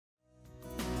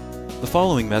The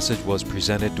following message was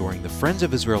presented during the Friends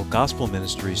of Israel Gospel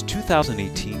Ministries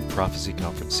 2018 Prophecy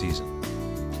Conference season.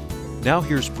 Now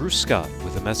here's Bruce Scott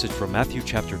with a message from Matthew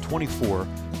chapter 24,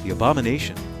 the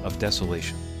Abomination of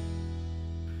Desolation.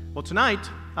 Well, tonight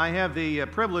I have the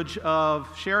privilege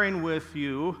of sharing with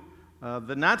you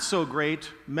the not-so-great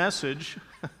message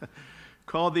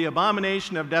called the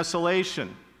Abomination of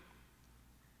Desolation.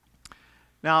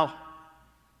 Now,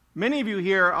 many of you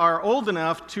here are old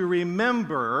enough to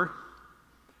remember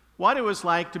what it was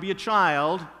like to be a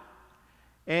child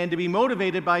and to be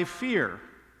motivated by fear.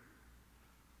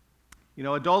 You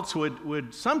know, adults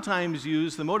would sometimes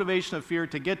use the motivation of fear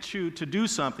to get you to do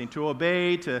something, to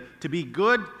obey, to be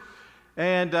good.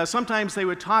 And sometimes they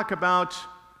would talk about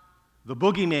the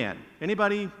boogeyman.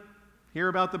 Anybody hear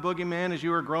about the boogeyman as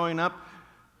you were growing up?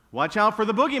 Watch out for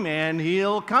the boogeyman.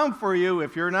 He'll come for you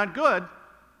if you're not good.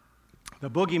 The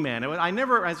boogeyman. I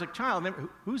never, as a child,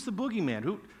 who's the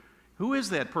boogeyman? Who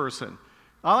is that person?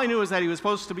 All I knew is that he was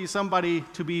supposed to be somebody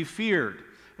to be feared.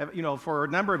 You know, for a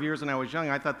number of years when I was young,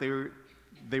 I thought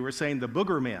they were saying the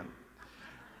booger man.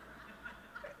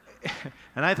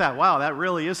 And I thought, wow, that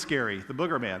really is scary, the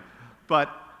booger man.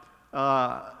 But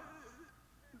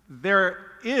there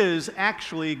is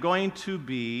actually going to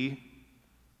be,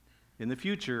 in the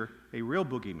future, a real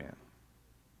boogeyman.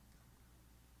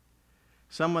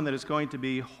 Someone that is going to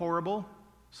be horrible,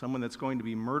 someone that's going to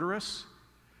be murderous,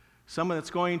 someone that's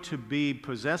going to be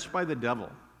possessed by the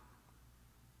devil.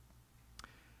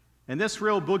 And this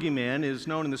real boogeyman is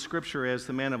known in the Scripture as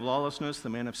the man of lawlessness, the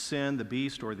man of sin, the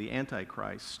beast, or the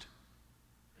Antichrist.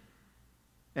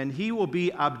 And he will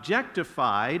be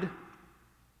objectified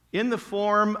in the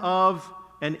form of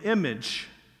an image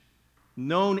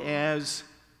known as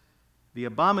the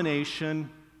Abomination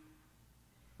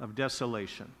of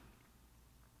Desolation.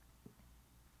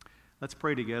 Let's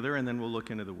pray together, and then we'll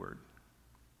look into the Word.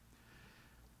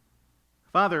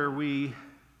 Father, we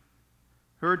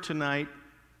heard tonight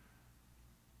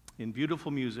in beautiful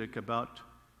music about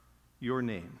your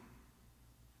name.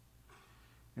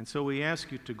 And so we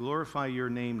ask you to glorify your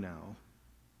name now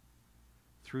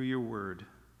through your word.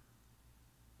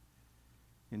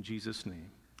 In Jesus' name,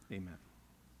 amen.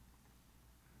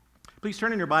 Please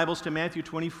turn in your Bibles to Matthew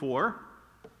 24.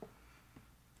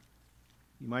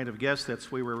 You might have guessed that's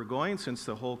where we were going, since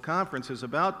the whole conference is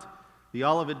about the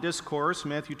Olivet Discourse,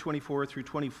 Matthew 24 through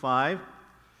 25.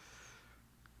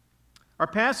 Our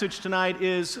passage tonight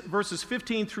is verses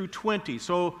 15 through 20.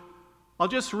 So I'll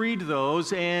just read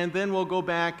those, and then we'll go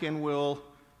back and we'll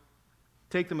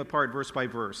take them apart verse by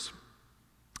verse.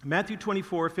 Matthew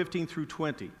 24, 15 through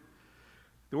 20.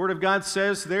 The Word of God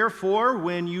says, "Therefore,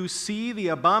 when you see the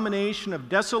abomination of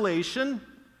desolation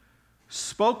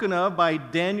spoken of by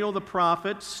Daniel the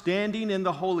prophet standing in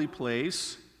the holy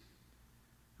place,"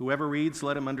 whoever reads,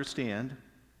 let him understand,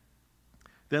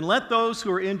 "then let those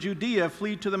who are in Judea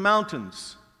flee to the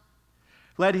mountains.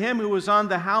 Let him who is on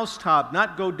the housetop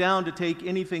not go down to take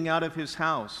anything out of his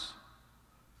house.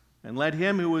 And let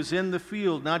him who is in the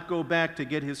field not go back to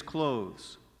get his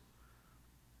clothes.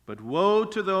 But woe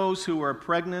to those who are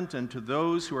pregnant and to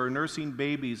those who are nursing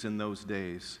babies in those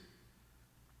days.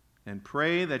 And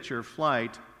pray that your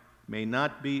flight may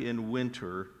not be in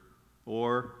winter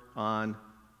or on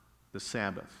the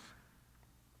Sabbath."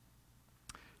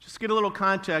 Just to get a little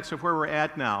context of where we're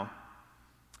at now.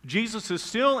 Jesus is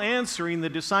still answering the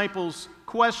disciples'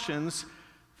 questions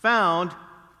found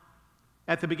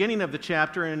at the beginning of the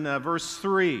chapter in verse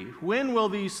 3. When will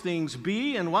these things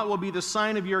be, and what will be the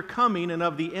sign of your coming and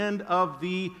of the end of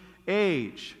the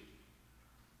age?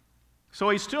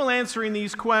 So he's still answering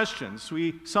these questions.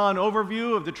 We saw an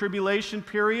overview of the tribulation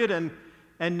period,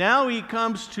 and now he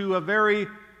comes to a very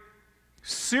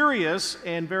serious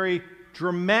and very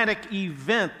dramatic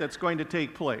event that's going to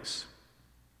take place.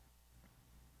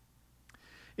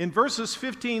 In verses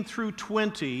 15 through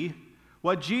 20,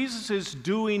 what Jesus is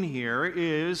doing here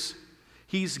is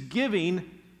he's giving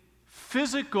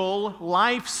physical,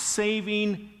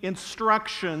 life-saving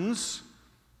instructions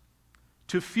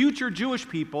to future Jewish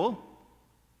people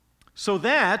so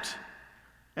that,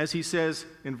 as he says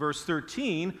in verse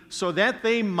 13, so that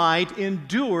they might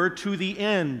endure to the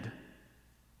end.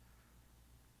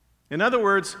 In other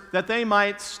words, that they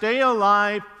might stay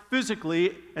alive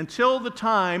physically until the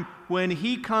time when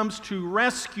he comes to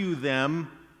rescue them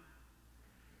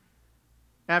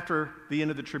after the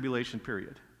end of the tribulation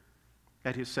period,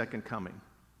 at his second coming.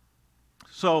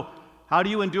 So, how do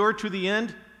you endure to the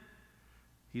end?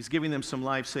 He's giving them some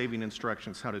life-saving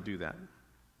instructions how to do that.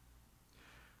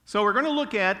 So we're going to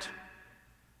look at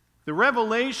the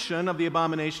revelation of the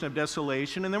Abomination of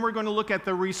Desolation, and then we're going to look at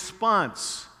the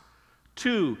response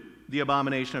to the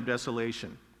abomination of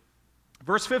desolation.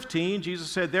 Verse 15, Jesus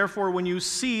said, "Therefore, when you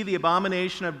see the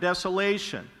abomination of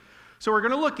desolation." So we're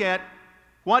going to look at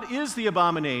what is the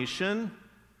abomination,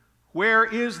 where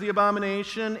is the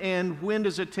abomination, and when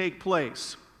does it take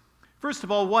place. First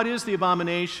of all, what is the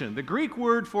abomination? The Greek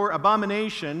word for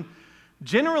abomination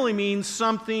generally means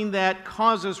something that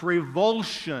causes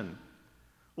revulsion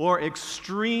or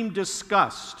extreme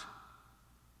disgust.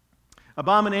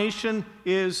 Abomination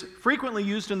is frequently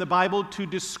used in the Bible to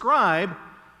describe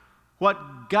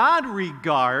what God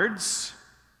regards,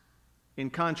 in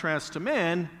contrast to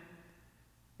men,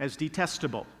 as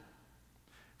detestable.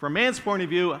 From man's point of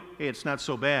view, hey, it's not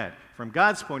so bad. From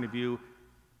God's point of view,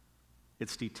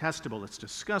 it's detestable, it's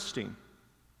disgusting.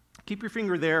 Keep your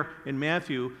finger there in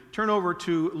Matthew. Turn over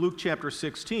to Luke chapter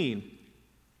 16.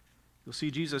 You'll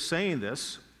see Jesus saying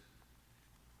this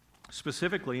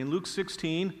specifically in Luke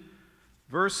 16,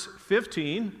 verse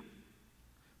 15.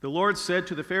 The Lord said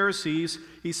to the Pharisees,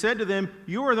 He said to them,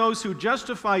 "You are those who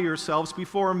justify yourselves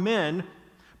before men,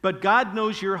 but God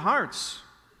knows your hearts.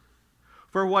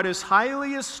 For what is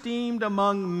highly esteemed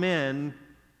among men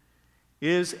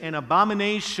is an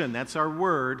abomination," that's our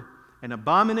word, "an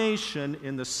abomination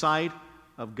in the sight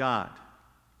of God."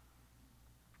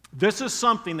 This is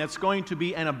something that's going to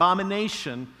be an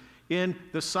abomination in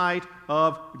the sight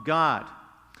of God.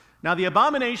 Now, the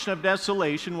abomination of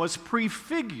desolation was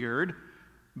prefigured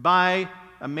by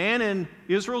a man in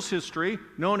Israel's history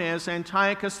known as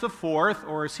Antiochus IV,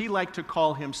 or as he liked to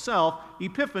call himself,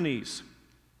 Epiphanes.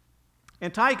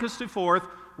 Antiochus IV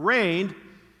reigned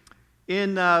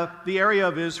in the area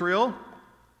of Israel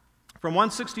from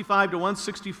 165 to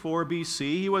 164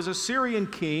 BC. He was a Syrian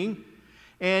king,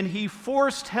 and he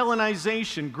forced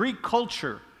Hellenization, Greek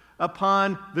culture,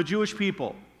 upon the Jewish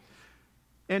people.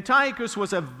 Antiochus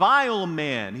was a vile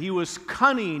man. He was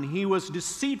cunning, he was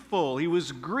deceitful, he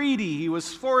was greedy, he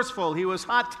was forceful, he was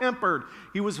hot-tempered,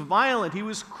 he was violent, he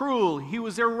was cruel, he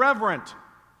was irreverent.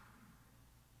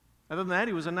 Other than that,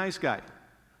 he was a nice guy.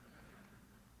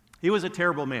 He was a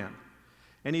terrible man,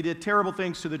 and he did terrible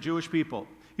things to the Jewish people.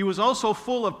 He was also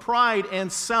full of pride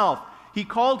and self. He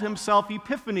called himself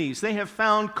Epiphanes. They have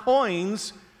found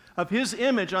coins of his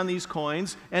image on these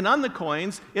coins, and on the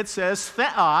coins it says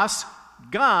Theos,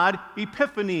 God,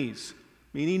 Epiphanes,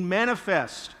 meaning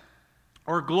manifest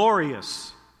or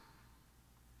glorious.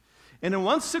 And in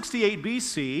 168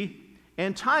 BC,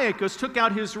 Antiochus took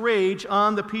out his rage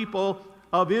on the people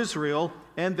of Israel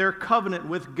and their covenant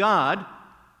with God.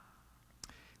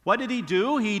 What did he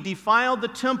do? He defiled the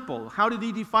temple. How did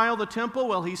he defile the temple?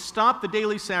 Well, he stopped the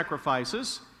daily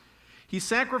sacrifices. He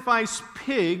sacrificed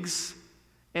pigs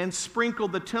and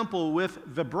sprinkled the temple with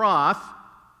the broth.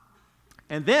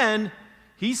 And then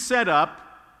he set up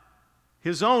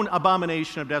his own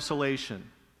abomination of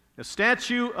desolation, a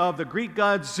statue of the Greek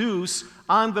god Zeus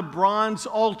on the bronze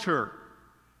altar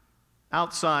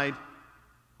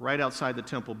right outside the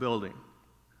temple building.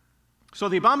 So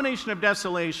the abomination of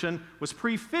desolation was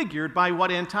prefigured by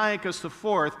what Antiochus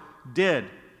IV did.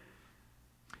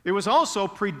 It was also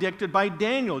predicted by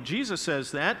Daniel. Jesus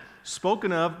says that,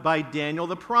 spoken of by Daniel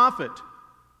the prophet.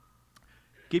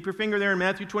 Keep your finger there in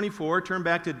Matthew 24. Turn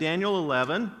back to Daniel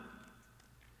 11.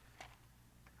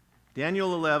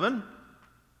 Daniel 11,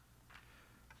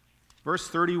 verse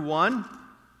 31.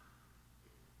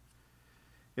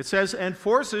 It says, "And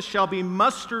forces shall be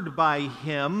mustered by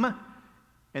him,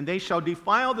 and they shall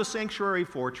defile the sanctuary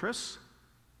fortress.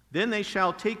 Then they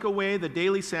shall take away the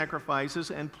daily sacrifices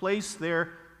and place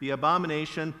there the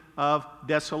abomination of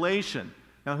desolation."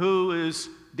 Now, who is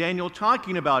Daniel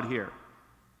talking about here?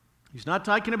 He's not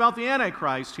talking about the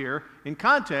Antichrist here. In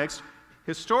context,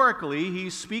 historically,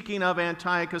 he's speaking of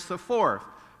Antiochus IV.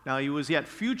 Now, he was yet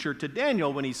future to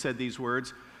Daniel when he said these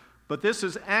words, but this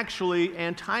is actually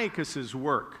Antiochus's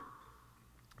work.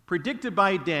 Predicted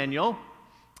by Daniel,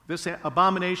 this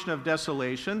abomination of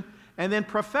desolation, and then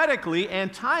prophetically,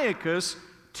 Antiochus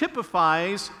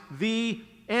typifies the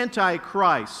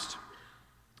Antichrist.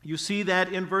 You see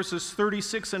that in verses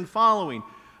 36 and following.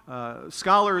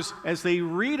 Scholars, as they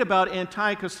read about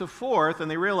Antiochus IV,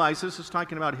 and they realize this is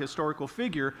talking about a historical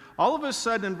figure, all of a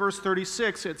sudden in verse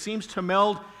 36, it seems to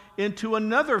meld into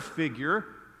another figure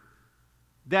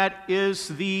that is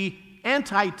the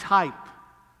antitype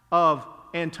of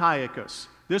Antiochus,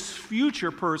 this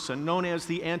future person known as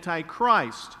the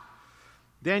Antichrist.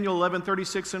 Daniel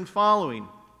 11:36 and following.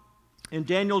 In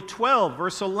Daniel 12,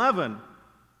 verse 11,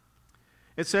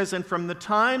 it says, "And from the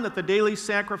time that the daily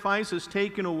sacrifice is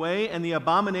taken away and the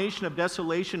abomination of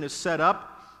desolation is set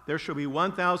up, there shall be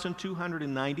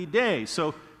 1,290 days."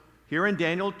 So here in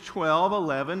Daniel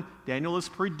 12:11, Daniel is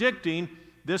predicting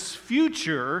this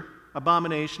future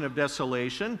abomination of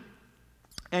desolation.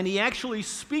 And he actually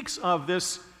speaks of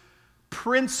this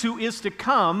prince who is to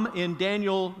come in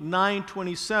Daniel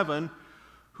 9:27,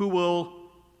 who will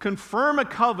confirm a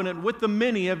covenant with the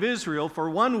many of Israel for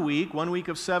 1 week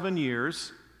of 7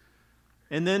 years.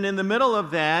 And then in the middle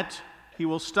of that, he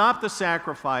will stop the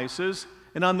sacrifices,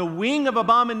 and on the wing of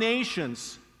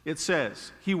abominations, it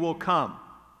says, he will come.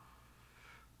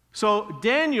 So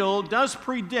Daniel does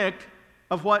predict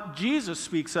of what Jesus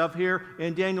speaks of here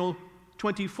in Daniel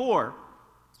 24.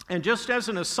 And just as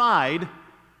an aside,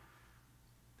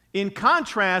 in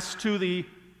contrast to the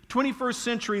 21st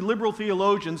century liberal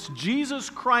theologians, Jesus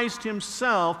Christ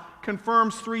himself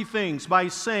confirms 3 things by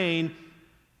saying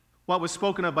what was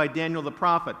spoken of by Daniel the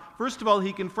prophet. First of all,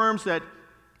 he confirms that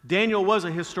Daniel was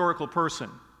a historical person.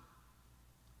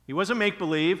 He wasn't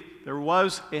make-believe. There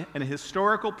was an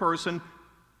historical person,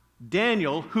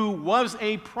 Daniel, who was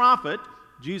a prophet.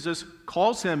 Jesus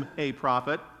calls him a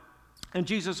prophet. And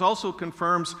Jesus also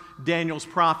confirms Daniel's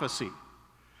prophecy.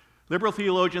 Liberal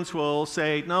theologians will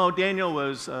say, no, Daniel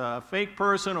was a fake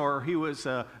person, or it was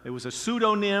a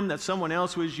pseudonym that someone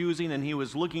else was using, and he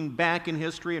was looking back in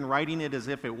history and writing it as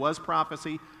if it was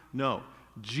prophecy. No,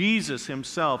 Jesus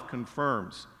himself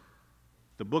confirms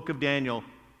the book of Daniel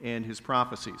and his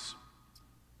prophecies.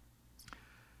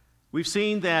 We've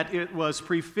seen that it was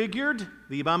prefigured.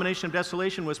 The abomination of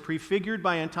desolation was prefigured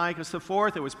by Antiochus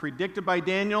IV. It was predicted by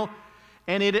Daniel.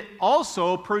 And it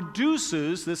also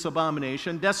produces this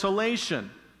abomination, desolation.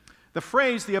 The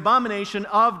phrase, the abomination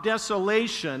of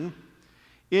desolation,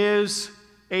 is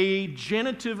a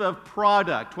genitive of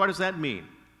product. What does that mean?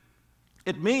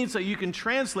 It means that you can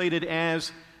translate it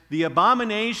as the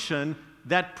abomination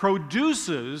that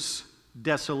produces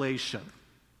desolation.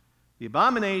 The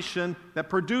abomination that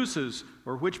produces,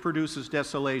 or which produces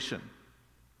desolation.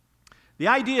 The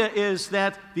idea is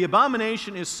that the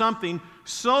abomination is something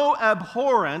so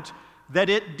abhorrent that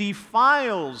it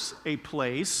defiles a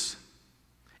place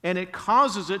and it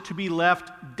causes it to be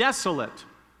left desolate.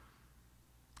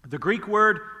 The Greek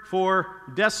word for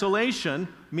desolation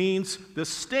means the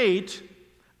state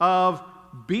of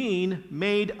being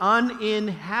made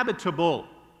uninhabitable.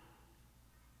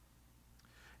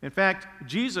 In fact,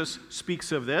 Jesus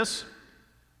speaks of this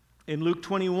in Luke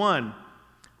 21,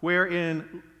 where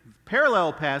in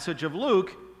parallel passage of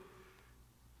Luke,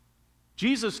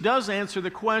 Jesus does answer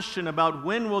the question about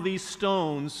when will these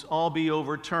stones all be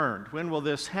overturned? When will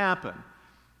this happen?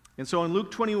 And so in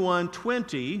Luke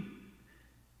 21:20,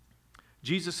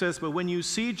 Jesus says, "But when you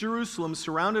see Jerusalem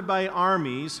surrounded by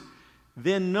armies,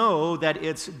 then know that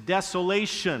its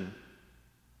desolation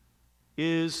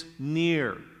is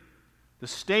near." The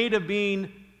state of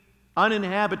being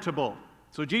uninhabitable.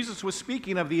 So Jesus was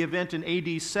speaking of the event in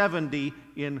AD 70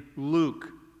 in Luke.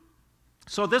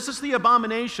 So this is the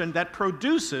abomination that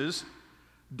produces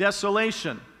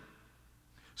desolation.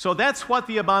 So that's what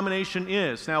the abomination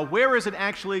is. Now, where is it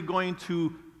actually going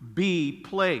to be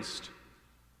placed?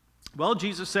 Well,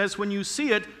 Jesus says, when you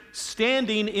see it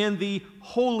standing in the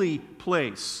holy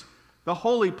place. The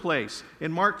holy place.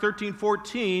 In Mark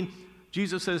 13:14,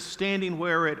 Jesus says, standing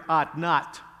where it ought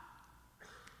not.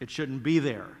 It shouldn't be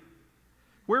there.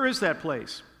 Where is that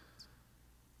place?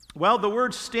 Well, the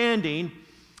word standing,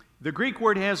 the Greek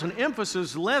word has an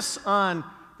emphasis less on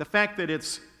the fact that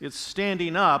it's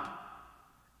standing up,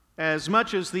 as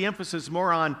much as the emphasis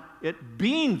more on it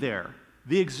being there,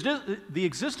 the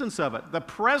existence of it, the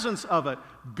presence of it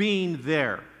being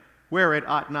there, where it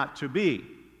ought not to be.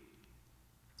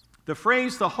 The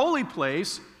phrase, the holy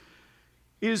place,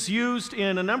 is used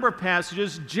in a number of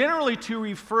passages, generally to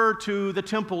refer to the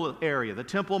temple area, the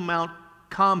Temple Mount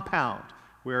compound,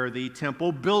 where the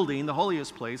temple building, the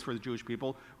holiest place for the Jewish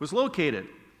people, was located.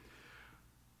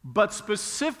 But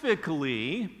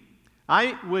specifically,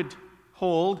 I would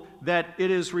hold that it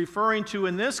is referring to,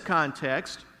 in this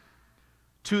context,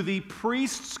 to the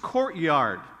priest's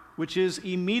courtyard, which is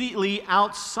immediately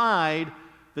outside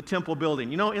the temple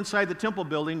building. You know, inside the temple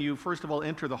building, you first of all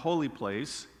enter the holy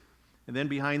place, and then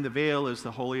behind the veil is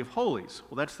the Holy of Holies.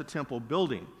 Well, that's the temple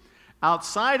building.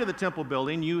 Outside of the temple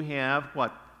building, you have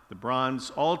what? The bronze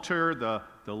altar,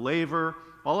 the laver,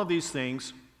 all of these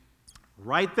things.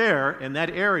 Right there in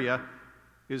that area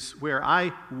is where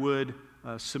I would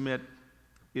submit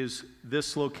is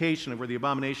this location of where the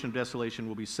abomination of desolation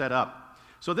will be set up.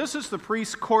 So this is the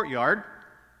priest's courtyard,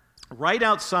 right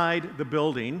outside the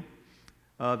building,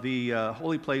 the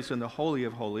holy place and the Holy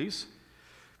of Holies.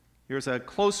 Here's a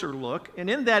closer look, and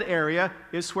in that area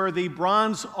is where the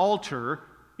bronze altar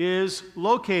is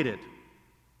located.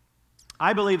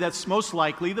 I believe that's most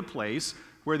likely the place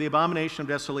where the abomination of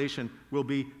desolation will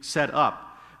be set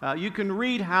up. You can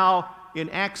read how in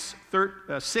Acts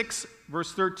 6,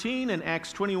 verse 13, and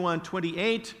Acts 21,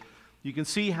 28, you can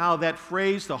see how that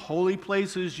phrase, the holy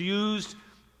place, is used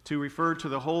to refer to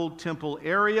the whole temple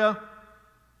area.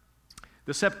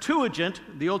 The Septuagint,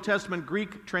 the Old Testament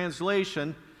Greek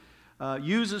translation,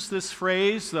 uses this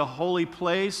phrase, the holy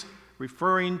place,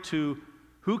 referring to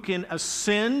who can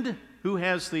ascend, who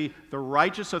has the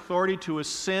righteous authority to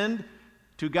ascend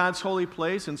to God's holy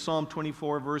place in Psalm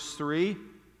 24, verse 3.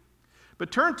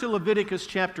 But turn to Leviticus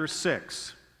chapter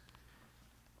 6.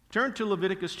 Turn to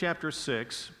Leviticus chapter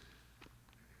 6,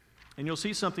 and you'll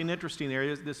see something interesting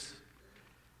there. This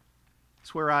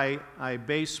is where I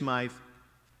base my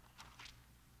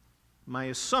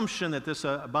assumption that this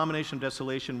abomination of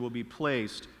desolation will be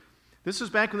placed. This is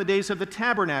back in the days of the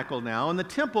tabernacle now, and the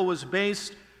temple was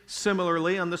based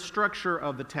similarly on the structure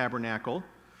of the tabernacle.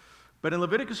 But in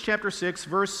Leviticus chapter 6,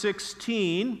 verse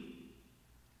 16,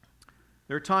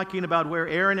 they're talking about where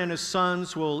Aaron and his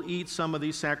sons will eat some of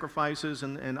these sacrifices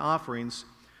and offerings.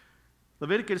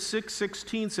 Leviticus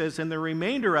 6:16 says, "And the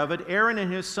remainder of it Aaron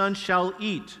and his sons shall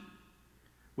eat.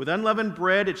 With unleavened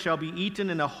bread it shall be eaten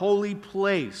in a holy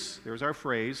place." There's our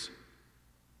phrase.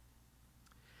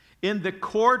 "In the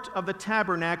court of the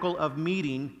tabernacle of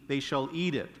meeting they shall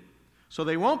eat it." So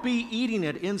they won't be eating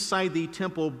it inside the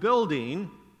temple building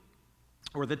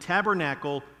or the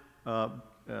tabernacle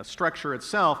structure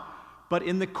itself, but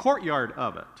in the courtyard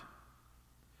of it.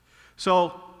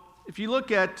 So if you look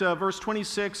at verse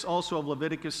 26 also of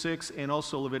Leviticus 6 and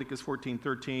also Leviticus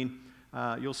 14:13,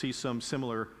 you'll see some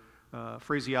similar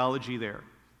phraseology there.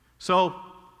 So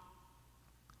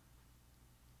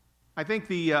I think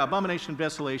the abomination of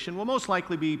desolation will most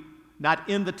likely be not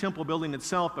in the temple building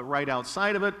itself, but right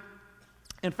outside of it.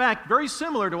 In fact, very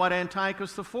similar to what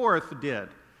Antiochus IV did.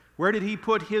 Where did he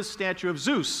put his statue of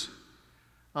Zeus?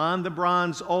 On the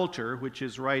bronze altar, which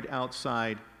is right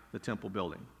outside the temple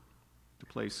building, the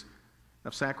place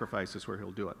of sacrifices where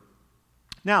he'll do it.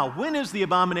 Now, when is the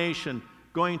abomination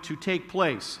going to take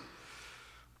place?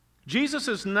 Jesus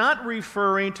is not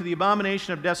referring to the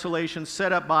abomination of desolation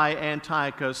set up by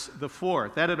Antiochus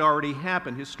IV. That had already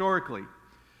happened historically.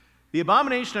 The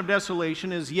abomination of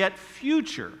desolation is yet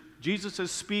future. Jesus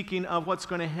is speaking of what's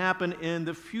going to happen in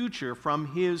the future from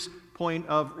his point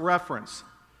of reference.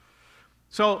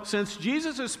 So, since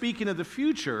Jesus is speaking of the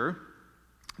future,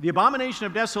 the abomination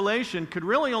of desolation could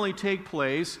really only take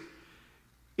place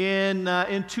in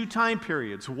two time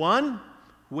periods. One,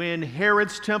 when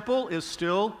Herod's temple is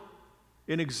still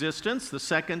in existence, the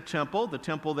second temple, the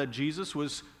temple that Jesus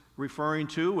was referring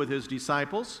to with his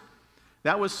disciples.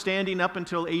 That was standing up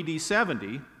until AD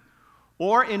 70,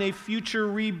 or in a future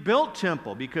rebuilt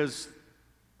temple, because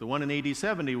the one in AD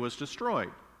 70 was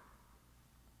destroyed.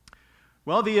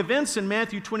 Well, the events in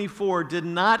Matthew 24 did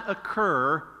not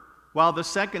occur while the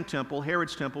second temple,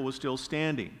 Herod's temple, was still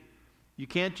standing. You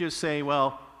can't just say,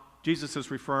 well, Jesus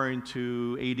is referring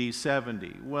to AD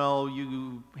 70. Well,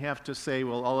 you have to say,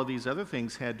 well, all of these other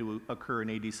things had to occur in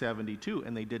AD 70 too,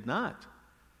 and they did not,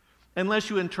 unless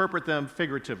you interpret them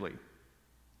figuratively.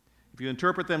 If you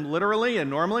interpret them literally and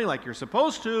normally, like you're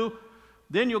supposed to,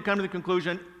 then you'll come to the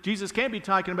conclusion Jesus can't be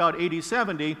talking about AD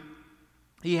 70.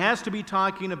 He has to be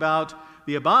talking about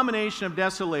the abomination of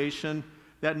desolation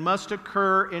that must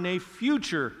occur in a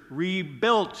future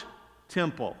rebuilt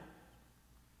temple.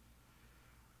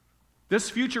 This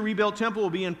future rebuilt temple will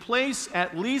be in place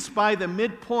at least by the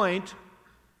midpoint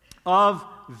of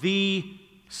the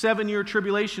 7-year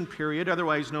tribulation period,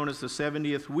 otherwise known as the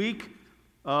 70th week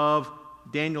of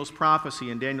Daniel's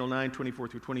prophecy in Daniel 9, 24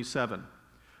 through 27.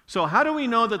 So how do we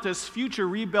know that this future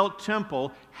rebuilt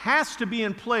temple has to be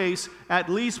in place at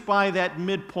least by that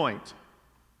midpoint?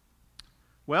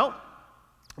 Well,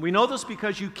 we know this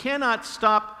because you cannot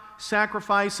stop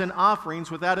sacrifice and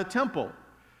offerings without a temple.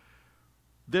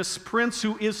 This prince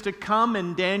who is to come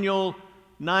in Daniel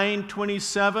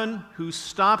 9:27, who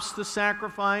stops the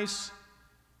sacrifice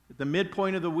at the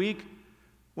midpoint of the week,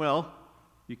 well,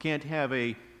 you can't have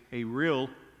a real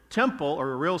temple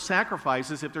or real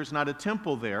sacrifices if there's not a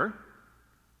temple there,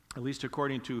 at least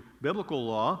according to biblical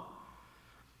law.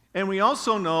 And we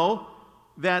also know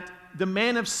that the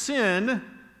man of sin,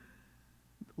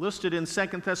 listed in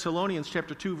 2 Thessalonians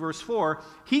chapter 2, verse 4,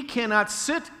 he cannot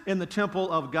sit in the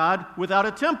temple of God without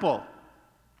a temple.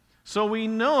 So we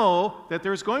know that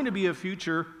there's going to be a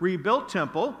future rebuilt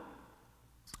temple,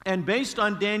 and based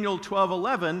on Daniel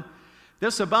 12:11,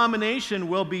 this abomination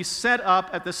will be set up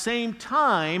at the same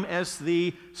time as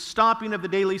the stopping of the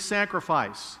daily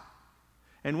sacrifice.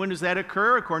 And when does that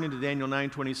occur? According to Daniel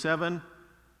 9:27,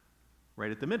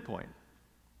 right at the midpoint.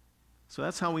 So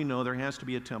that's how we know there has to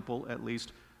be a temple, at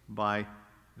least by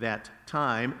that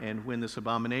time and when this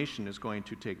abomination is going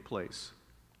to take place.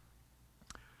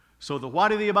 So the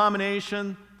what of the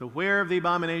abomination, the where of the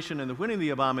abomination, and the when of the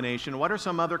abomination, what are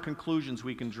some other conclusions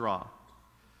we can draw?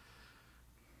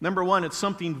 Number one, it's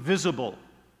something visible.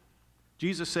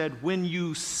 Jesus said, when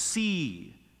you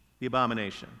see the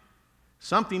abomination,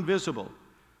 something visible.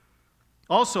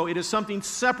 Also, it is something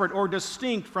separate or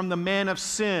distinct from the man of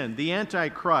sin, the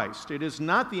Antichrist. It is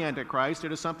not the Antichrist,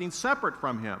 it is something separate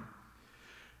from him.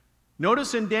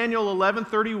 Notice in Daniel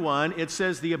 11:31, it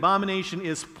says the abomination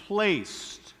is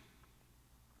placed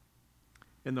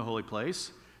in the holy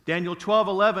place. Daniel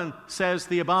 12:11 says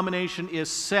the abomination is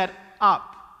set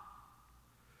up.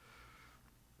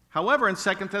 However, in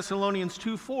 2 Thessalonians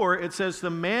 2:4, it says the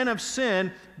man of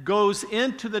sin goes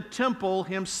into the temple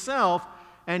himself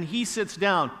and he sits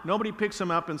down. Nobody picks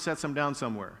him up and sets him down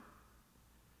somewhere.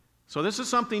 So this is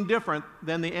something different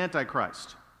than the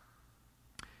Antichrist.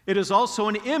 It is also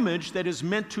an image that is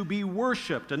meant to be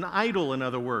worshipped, an idol, in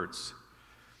other words.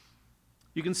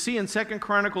 You can see in 2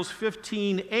 Chronicles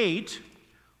 15:8,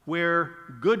 where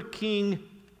good King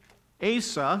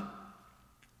Asa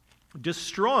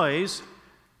destroys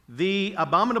the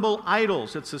abominable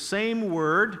idols. It's the same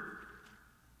word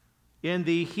in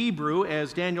the Hebrew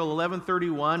as Daniel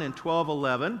 11:31 and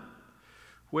 12:11,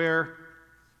 where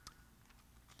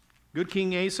good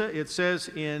King Asa, it says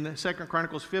in 2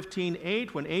 Chronicles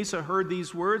 15:8, when Asa heard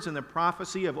these words in the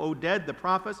prophecy of Oded the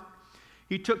prophet,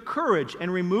 he took courage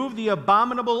and removed the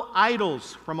abominable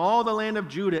idols from all the land of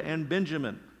Judah and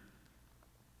Benjamin.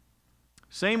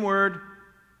 Same word,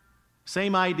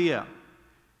 same idea.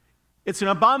 It's an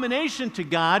abomination to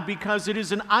God because it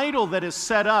is an idol that is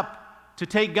set up to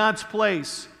take God's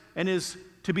place and is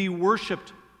to be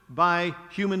worshiped by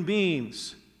human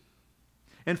beings.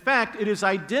 In fact, it is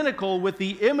identical with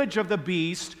the image of the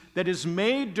beast that is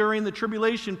made during the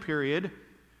tribulation period,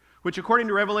 which according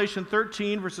to Revelation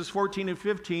 13, verses 14 and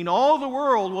 15, all the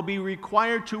world will be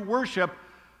required to worship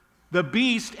the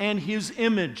beast and his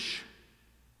image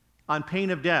on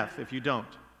pain of death if you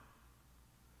don't.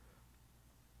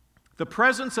 The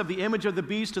presence of the image of the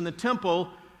beast in the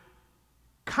temple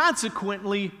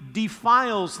consequently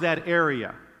defiles that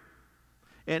area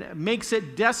and makes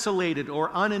it desolated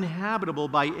or uninhabitable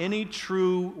by any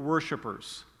true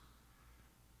worshipers.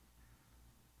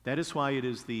 That is why it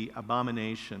is the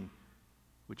abomination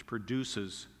which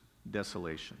produces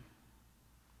desolation.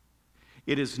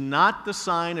 It is not the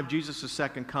sign of Jesus'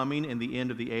 second coming and the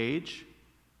end of the age,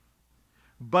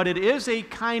 but it is a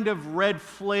kind of red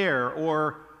flare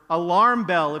or alarm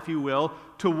bell, if you will,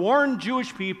 to warn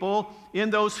Jewish people in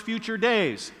those future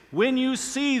days. When you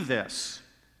see this,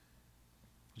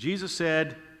 Jesus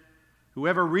said,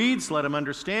 whoever reads, let him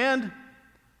understand.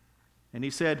 And he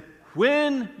said,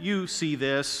 when you see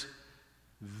this,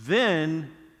 then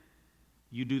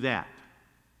you do that.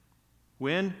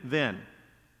 When? Then.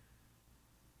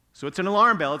 So it's an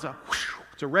alarm bell.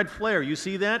 It's a red flare. You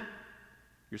see that?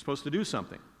 You're supposed to do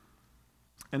something.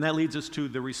 And that leads us to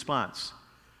the response.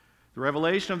 The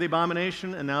revelation of the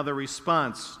abomination, and now the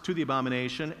response to the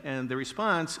abomination. And the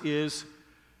response is,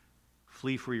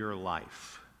 flee for your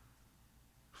life.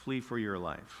 Flee for your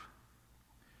life.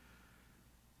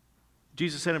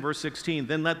 Jesus said in verse 16,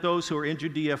 then let those who are in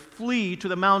Judea flee to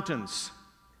the mountains.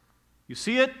 You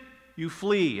see it? You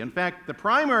flee. In fact, the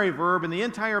primary verb in the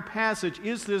entire passage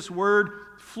is this word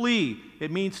flee.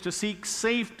 It means to seek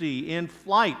safety in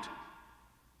flight.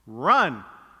 Run.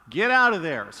 Get out of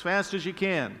there as fast as you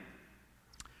can.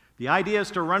 The idea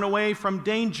is to run away from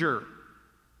danger.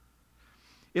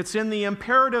 It's in the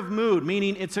imperative mood,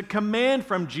 meaning it's a command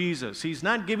from Jesus. He's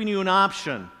not giving you an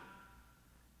option.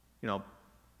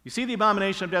 You see the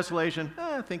abomination of desolation?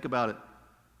 Think about it.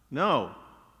 No.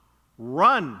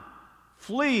 Run.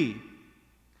 Flee.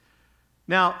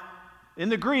 Now, in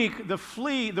the Greek, the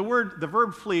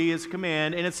verb flee is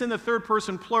command, and it's in the third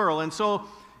person plural. And so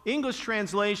English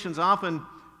translations often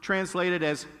translate it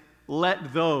as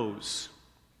let those.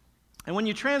 And when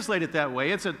you translate it that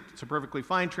way, it's a perfectly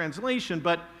fine translation,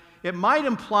 but it might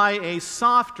imply a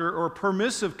softer or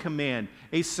permissive command,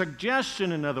 a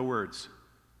suggestion, in other words.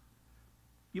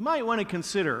 You might want to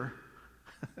consider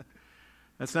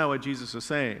that's not what Jesus is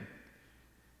saying.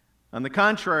 On the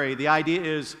contrary, the idea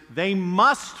is they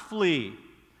must flee.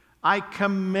 I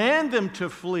command them to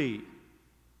flee.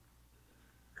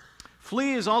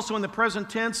 Flee is also in the present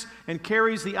tense and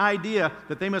carries the idea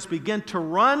that they must begin to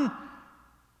run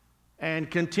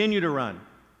and continue to run.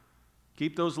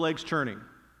 Keep those legs churning.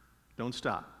 Don't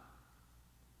stop.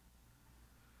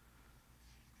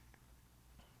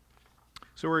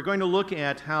 So we're going to look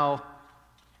at how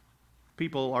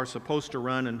people are supposed to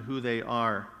run and who they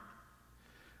are.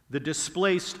 the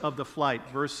displaced of the flight,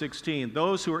 verse 16,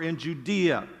 those who are in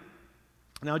Judea.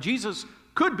 Now, Jesus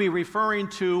could be referring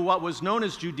to what was known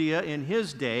as Judea in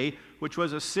his day, which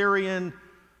was a Syrian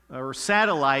or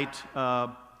satellite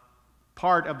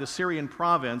part of the Syrian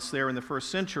province there in the first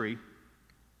century.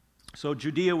 So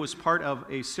Judea was part of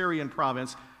a Syrian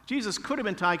province. Jesus could have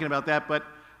been talking about that, but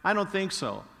I don't think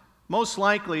so. Most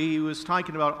likely, he was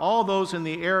talking about all those in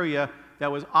the area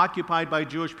that was occupied by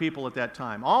Jewish people at that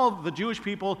time. All the Jewish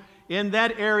people in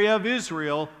that area of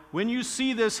Israel, when you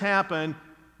see this happen,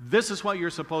 this is what you're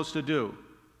supposed to do.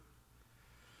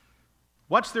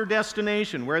 What's their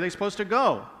destination? Where are they supposed to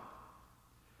go?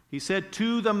 He said,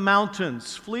 to the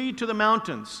mountains. Flee to the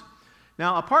mountains.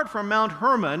 Now, apart from Mount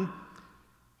Hermon,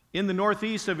 in the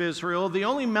northeast of Israel, the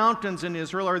only mountains in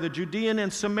Israel are the Judean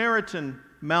and Samaritan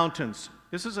mountains.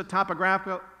 This is a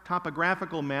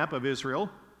topographical map of Israel.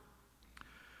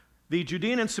 The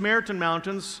Judean and Samaritan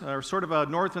mountains are sort of a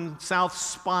north and south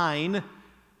spine,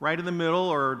 right in the middle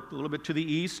or a little bit to the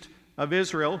east of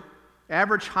Israel.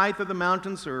 Average height of the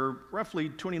mountains are roughly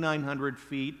 2,900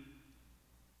 feet.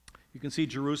 You can see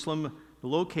Jerusalem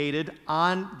located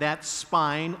on that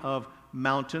spine of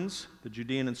mountains, the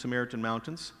Judean and Samaritan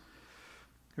mountains.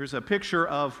 Here's a picture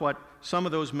of what some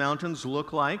of those mountains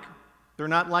look like. They're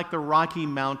not like the Rocky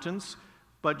Mountains,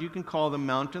 but you can call them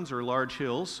mountains or large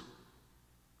hills.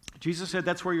 Jesus said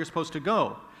that's where you're supposed to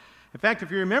go. In fact, if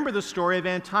you remember the story of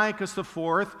Antiochus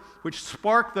IV, which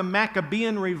sparked the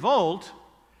Maccabean revolt,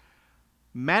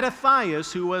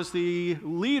 Mattathias, who was the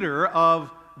leader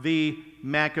of the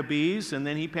Maccabees, and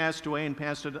then he passed away and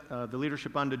passed the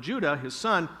leadership on to Judah, his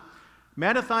son,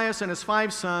 Mattathias and his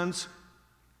 5 sons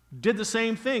did the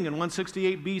same thing in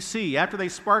 168 BC. After they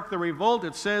sparked the revolt,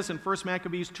 it says in 1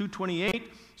 Maccabees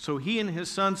 2:28, so he and his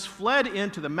sons fled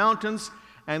into the mountains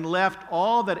and left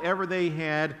all that ever they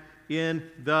had in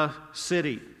the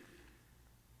city.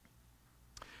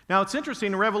 Now it's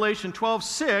interesting, in Revelation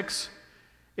 12:6,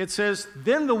 it says,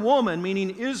 then the woman,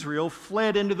 meaning Israel,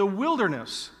 fled into the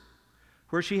wilderness,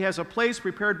 where she has a place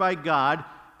prepared by God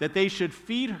that they should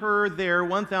feed her there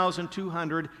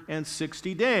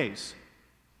 1,260 days.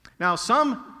 Now,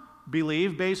 some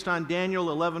believe, based on Daniel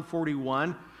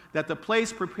 11:41, that the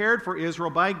place prepared for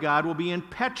Israel by God will be in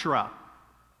Petra,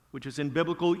 which is in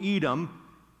biblical Edom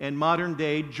and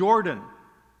modern-day Jordan.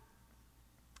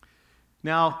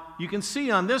 Now, you can see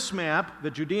on this map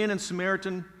the Judean and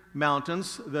Samaritan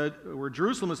mountains where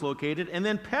Jerusalem is located, and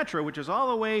then Petra, which is all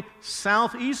the way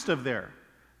southeast of there.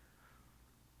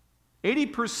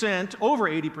 80%, over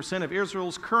 80% of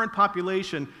Israel's current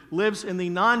population lives in the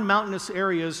non-mountainous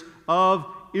areas of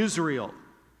Israel.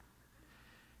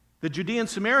 The Judean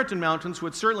Samaritan mountains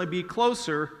would certainly be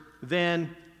closer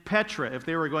than Petra if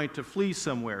they were going to flee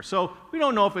somewhere. So we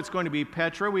don't know if it's going to be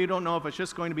Petra. We don't know if it's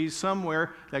just going to be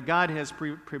somewhere that God has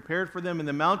prepared for them in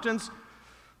the mountains.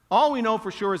 All we know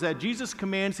for sure is that Jesus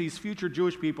commands these future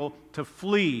Jewish people to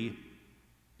flee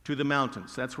to the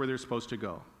mountains. That's where they're supposed to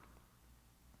go.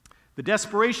 The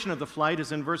desperation of the flight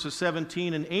is in verses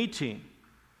 17 and 18.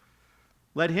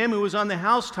 Let him who is on the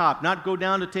housetop not go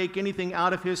down to take anything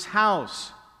out of his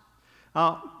house.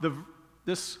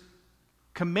 This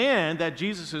command that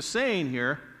Jesus is saying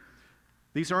here,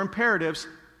 these are imperatives.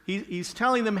 He's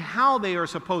telling them how they are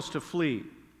supposed to flee.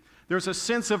 There's a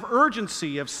sense of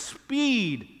urgency, of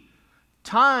speed.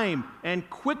 Time and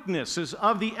quickness is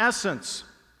of the essence.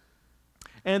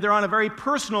 And they're on a very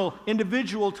personal,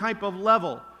 individual type of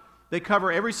level. They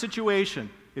cover every situation.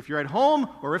 If you're at home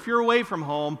or if you're away from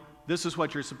home, this is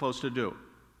what you're supposed to do.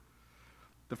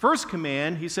 The first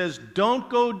command, he says, don't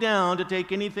go down to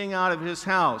take anything out of his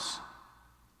house.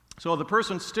 So the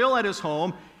person's still at his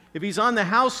home. If he's on the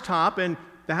housetop, and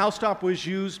the housetop was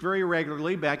used very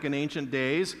regularly back in ancient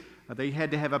days, they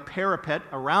had to have a parapet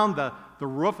around the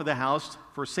roof of the house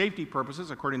for safety purposes,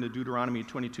 according to Deuteronomy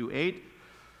 22:8.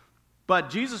 But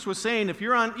Jesus was saying, if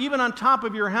you're even on top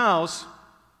of your house,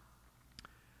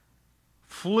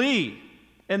 flee.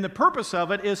 And the purpose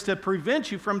of it is to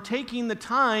prevent you from taking the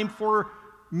time for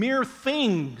mere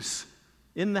things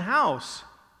in the house.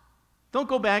 Don't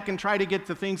go back and try to get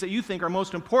the things that you think are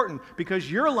most important,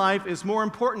 because your life is more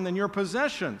important than your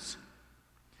possessions.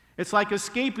 It's like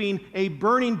escaping a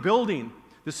burning building.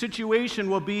 The situation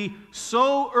will be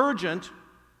so urgent,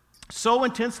 so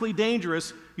intensely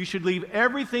dangerous, you should leave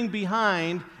everything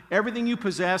behind, everything you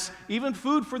possess, even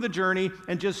food for the journey,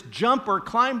 and just jump or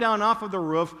climb down off of the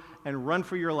roof and run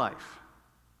for your life.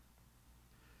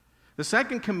 The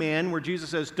second command, where Jesus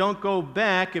says, don't go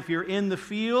back if you're in the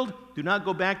field, do not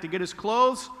go back to get his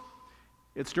clothes.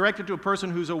 It's directed to a person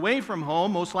who's away from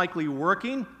home, most likely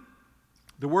working.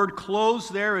 The word clothes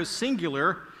there is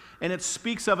singular, and it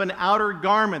speaks of an outer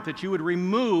garment that you would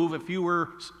remove if you were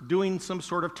doing some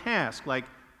sort of task, like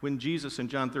when Jesus in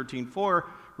John 13:4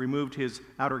 removed his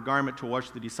outer garment to wash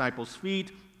the disciples'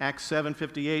 feet, Acts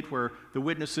 7:58, where the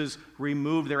witnesses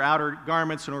removed their outer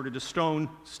garments in order to stone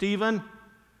Stephen.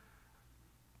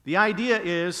 The idea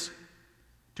is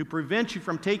to prevent you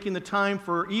from taking the time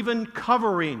for even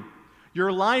covering.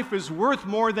 Your life is worth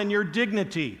more than your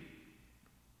dignity.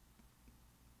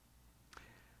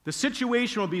 The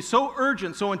situation will be so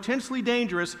urgent, so intensely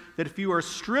dangerous, that if you are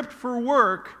stripped for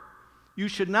work, you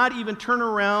should not even turn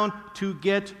around to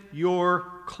get your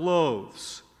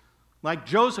clothes. Like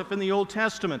Joseph in the Old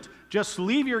Testament, just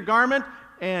leave your garment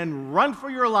and run for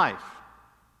your life.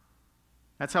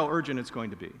 That's how urgent it's going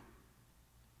to be.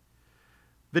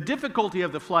 The difficulty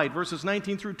of the flight, verses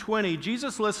 19 through 20,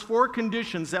 Jesus lists 4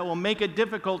 conditions that will make it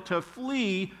difficult to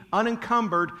flee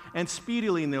unencumbered and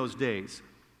speedily in those days.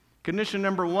 Condition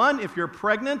number 1, if you're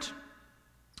pregnant,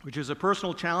 which is a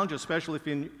personal challenge, especially if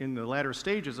in the latter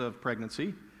stages of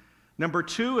pregnancy. Number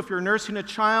 2, if you're nursing a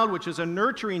child, which is a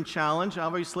nurturing challenge.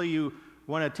 Obviously, you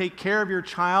want to take care of your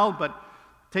child, but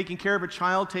taking care of a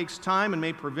child takes time and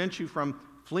may prevent you from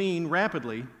fleeing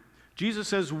rapidly. Jesus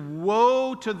says,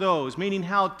 woe to those, meaning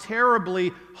how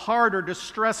terribly hard or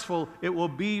distressful it will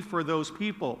be for those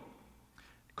people.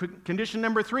 Condition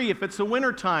number 3, if it's the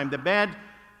wintertime, the bad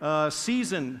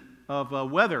season of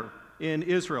weather in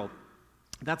Israel,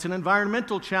 that's an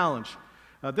environmental challenge.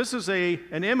 This is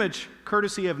an image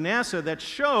courtesy of NASA that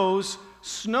shows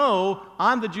snow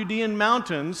on the Judean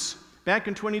mountains back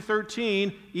in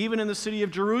 2013, even in the city of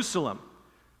Jerusalem.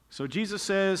 So Jesus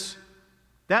says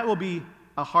that will be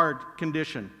a hard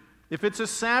condition. If it's a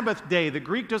Sabbath day, the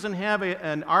Greek doesn't have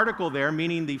an article there,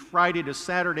 meaning the Friday to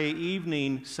Saturday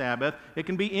evening Sabbath. It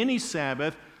can be any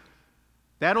Sabbath.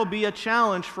 That'll be a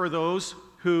challenge for those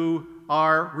who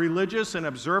are religious and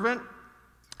observant,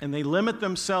 and they limit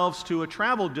themselves to a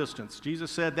travel distance.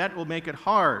 Jesus said that will make it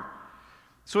hard.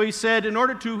 So he said, in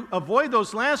order to avoid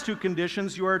those last 2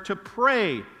 conditions, you are to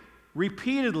pray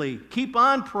repeatedly. Keep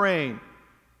on praying.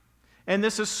 And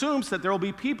this assumes that there will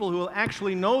be people who will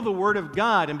actually know the Word of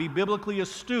God and be biblically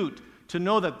astute to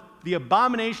know that the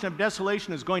abomination of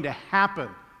desolation is going to happen.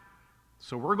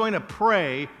 So we're going to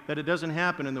pray that it doesn't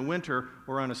happen in the winter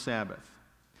or on a Sabbath.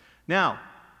 Now,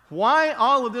 why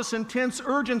all of this intense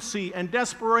urgency and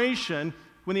desperation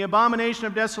when the abomination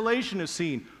of desolation is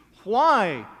seen?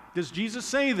 Why does Jesus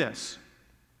say this?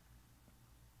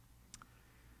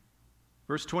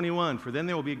 Verse 21, for then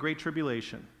there will be a great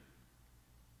tribulation.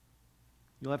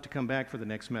 You'll have to come back for the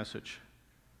next message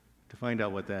to find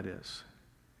out what that is.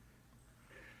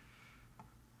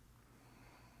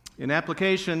 In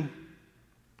application,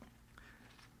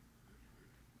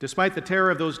 despite the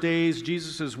terror of those days,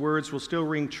 Jesus' words will still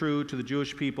ring true to the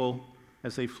Jewish people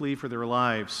as they flee for their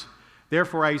lives.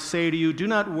 Therefore, I say to you, do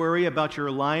not worry about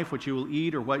your life, what you will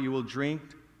eat or what you will drink,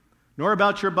 nor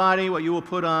about your body, what you will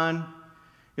put on.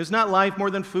 Is not life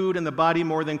more than food and the body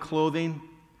more than clothing?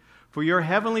 For your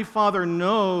heavenly Father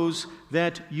knows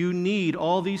that you need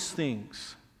all these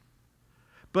things.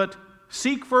 But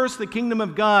seek first the kingdom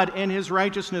of God and his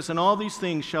righteousness, and all these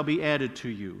things shall be added to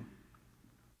you.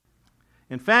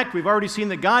 In fact, we've already seen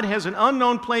that God has an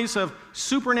unknown place of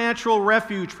supernatural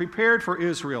refuge prepared for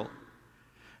Israel.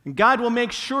 And God will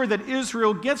make sure that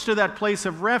Israel gets to that place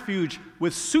of refuge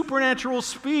with supernatural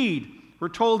speed. We're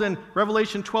told in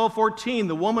Revelation 12:14,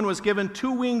 the woman was given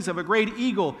 2 wings of a great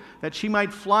eagle that she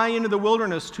might fly into the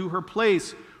wilderness to her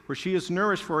place where she is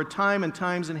nourished for a time and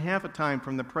times and half a time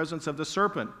from the presence of the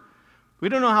serpent. We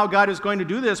don't know how God is going to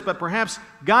do this, but perhaps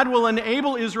God will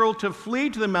enable Israel to flee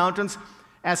to the mountains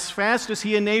as fast as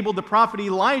he enabled the prophet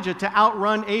Elijah to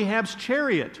outrun Ahab's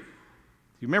chariot.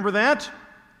 You remember that?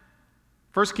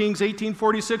 1 Kings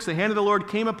 18:46, the hand of the Lord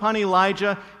came upon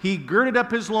Elijah. He girded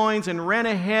up his loins and ran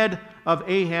ahead of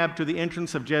Ahab to the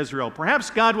entrance of Jezreel. Perhaps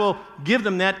God will give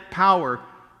them that power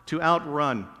to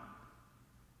outrun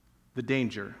the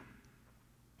danger.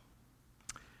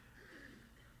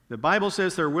 The Bible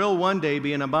says there will one day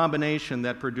be an abomination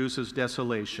that produces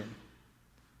desolation.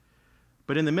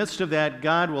 But in the midst of that,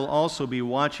 God will also be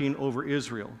watching over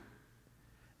Israel,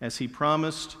 as he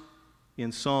promised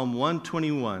in Psalm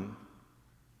 121.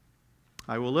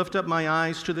 I will lift up my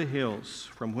eyes to the hills,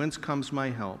 from whence comes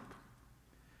my help.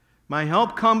 My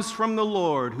help comes from the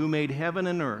Lord, who made heaven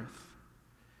and earth.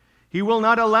 He will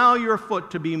not allow your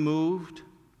foot to be moved.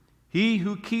 He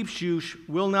who keeps you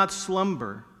will not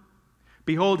slumber.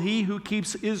 Behold, he who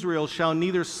keeps Israel shall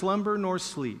neither slumber nor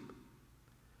sleep.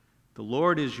 The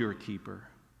Lord is your keeper.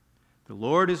 The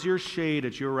Lord is your shade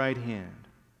at your right hand.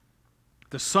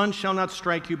 The sun shall not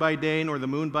strike you by day, nor the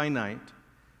moon by night.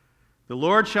 The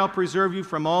Lord shall preserve you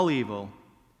from all evil.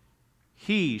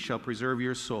 He shall preserve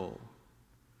your soul.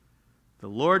 The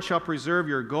Lord shall preserve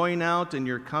your going out and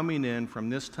your coming in from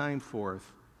this time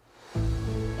forth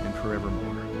and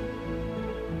forevermore.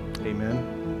 Amen.